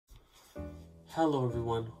Hello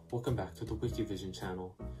everyone, welcome back to the WikiVision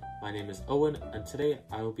channel. My name is Owen, and today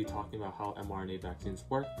I will be talking about how mRNA vaccines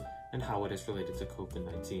work and how it is related to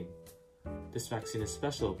COVID-19. This vaccine is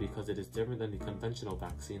special because it is different than the conventional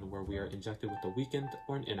vaccine where we are injected with a weakened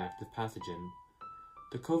or an inactive pathogen.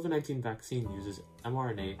 The COVID-19 vaccine uses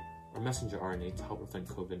mRNA or messenger RNA to help prevent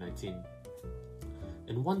COVID-19.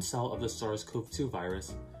 In one cell of the SARS-CoV-2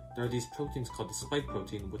 virus, there are these proteins called the spike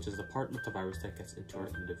protein, which is the part of the virus that gets into our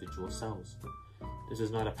individual cells. This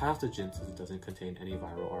is not a pathogen since it doesn't contain any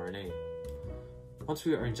viral RNA. Once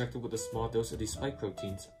we are injected with a small dose of these spike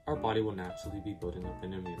proteins, our body will naturally be building up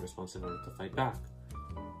an immune response in order to fight back.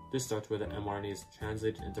 This starts where the mRNA is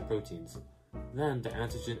translated into proteins. Then the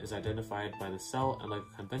antigen is identified by the cell, and like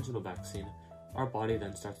a conventional vaccine, our body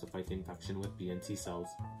then starts to fight the infection with B and T cells.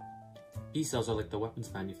 B cells are like the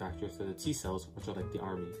weapons manufacturers for the T cells, which are like the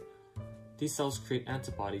army. These cells create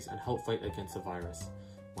antibodies and help fight against the virus.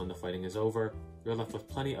 When the fighting is over, you're left with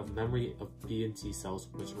plenty of memory of B and T cells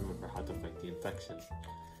which remember how to fight the infection.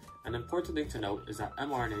 An important thing to note is that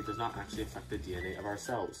mRNA does not actually affect the DNA of our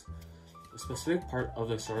cells. A specific part of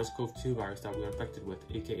the SARS-CoV-2 virus that we are infected with,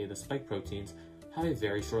 aka the spike proteins, have a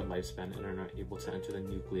very short lifespan and are not able to enter the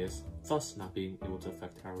nucleus, thus not being able to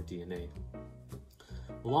affect our DNA.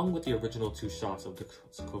 Along with the original 2 shots of the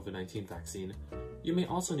COVID-19 vaccine, you may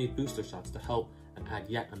also need booster shots to help and add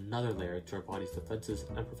yet another layer to our body's defenses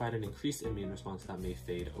and provide an increased immune response that may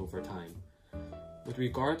fade over time. With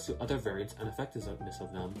regard to other variants and effectiveness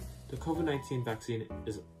of them, the COVID-19 vaccine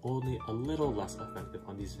is only a little less effective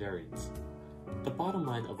on these variants. The bottom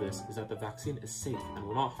line of this is that the vaccine is safe and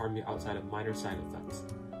will not harm you outside of minor side effects.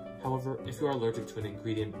 However, if you are allergic to an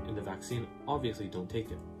ingredient in the vaccine, obviously don't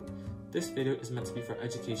take it. This video is meant to be for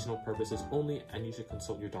educational purposes only, and you should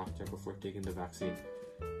consult your doctor before taking the vaccine.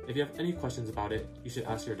 If you have any questions about it, you should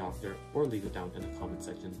ask your doctor or leave it down in the comment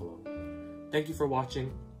section below. Thank you for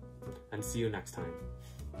watching, and see you next time.